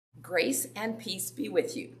Grace and peace be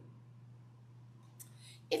with you.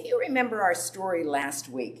 If you remember our story last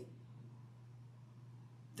week,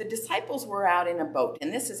 the disciples were out in a boat,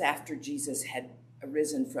 and this is after Jesus had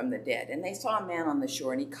arisen from the dead, and they saw a man on the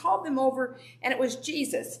shore, and he called them over, and it was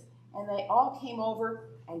Jesus, and they all came over,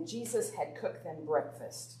 and Jesus had cooked them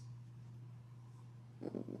breakfast.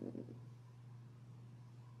 And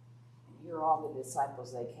here are all the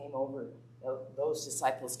disciples, those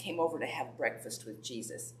disciples came over to have breakfast with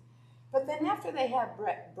Jesus. But then after they had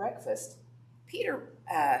breakfast,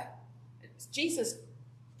 Jesus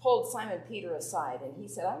pulled Simon Peter aside, and he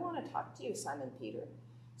said, "I want to talk to you, Simon Peter."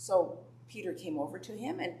 So Peter came over to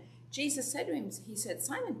him, and Jesus said to him, he said,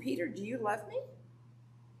 "Simon Peter, do you love me?"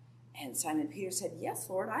 And Simon Peter said, "Yes,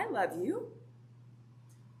 Lord, I love you."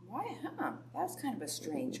 Why, That was kind of a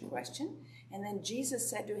strange question. And then Jesus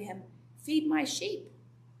said to him, "Feed my sheep."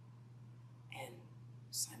 And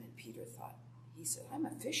Simon Peter thought, he said, "I'm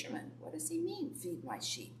a fisherman. What does he mean, feed my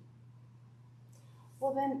sheep?"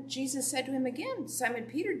 Well, then Jesus said to him again, "Simon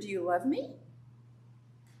Peter, do you love me?"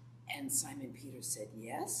 And Simon Peter said,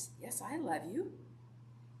 Yes, I love you."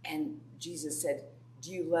 And Jesus said,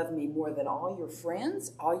 "Do you love me more than all your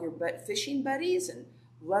friends, all your fishing buddies, and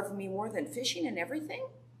love me more than fishing and everything?"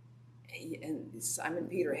 And Simon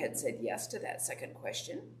Peter had said yes to that second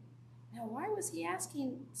question. Now, why was he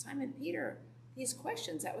asking Simon Peter these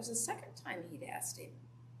questions? That was the second time he'd asked him.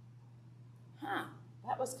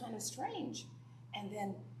 That was kind of strange. And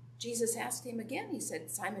then Jesus asked him again. He said,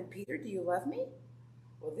 "Simon Peter, do you love me?"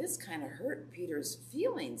 Well, this kind of hurt Peter's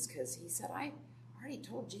feelings, because he said, "I already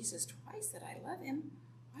told Jesus twice that I love him.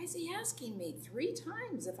 Why is he asking me 3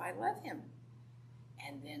 times if I love him?"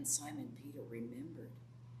 And then Simon Peter remembered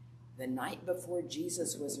the night before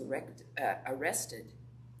Jesus was arrested.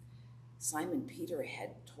 Simon Peter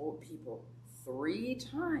had told people 3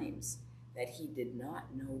 times that he did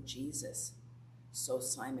not know Jesus. So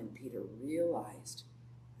Simon Peter realized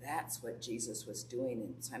that's what Jesus was doing.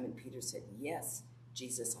 And Simon Peter said, "Yes,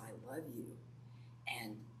 Jesus, I love you."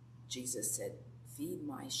 And Jesus said, "Feed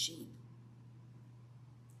my sheep."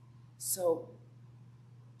 So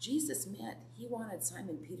Jesus meant he wanted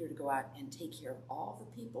Simon Peter to go out and take care of all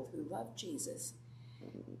the people who love Jesus.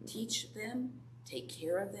 Teach them, take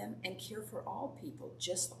care of them, and care for all people,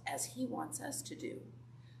 just as he wants us to do.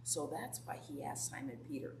 So that's why he asked Simon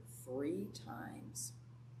Peter 3 times.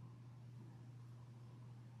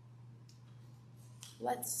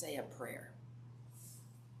 Let's say a prayer.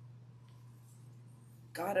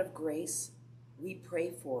 God of grace, we pray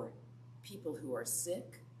for people who are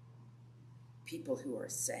sick, people who are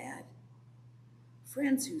sad,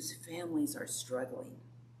 friends whose families are struggling,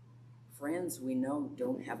 friends we know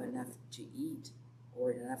don't have enough to eat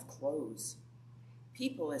or enough clothes,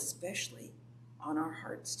 people especially on our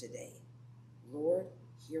hearts today. Lord,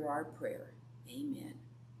 hear our prayer. Amen.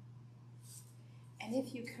 And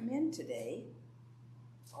if you come in today,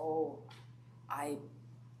 I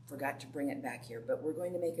forgot to bring it back here, but we're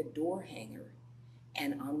going to make a door hanger.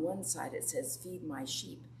 And on one side it says, "Feed my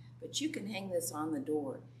sheep." But you can hang this on the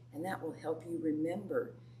door, and that will help you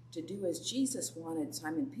remember to do as Jesus wanted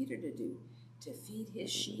Simon Peter to do, to feed his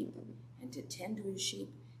sheep and to tend to his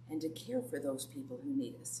sheep and to care for those people who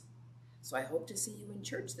need us. So I hope to see you in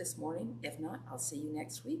church this morning. If not, I'll see you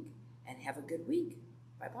next week, and have a good week.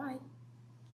 Bye-bye.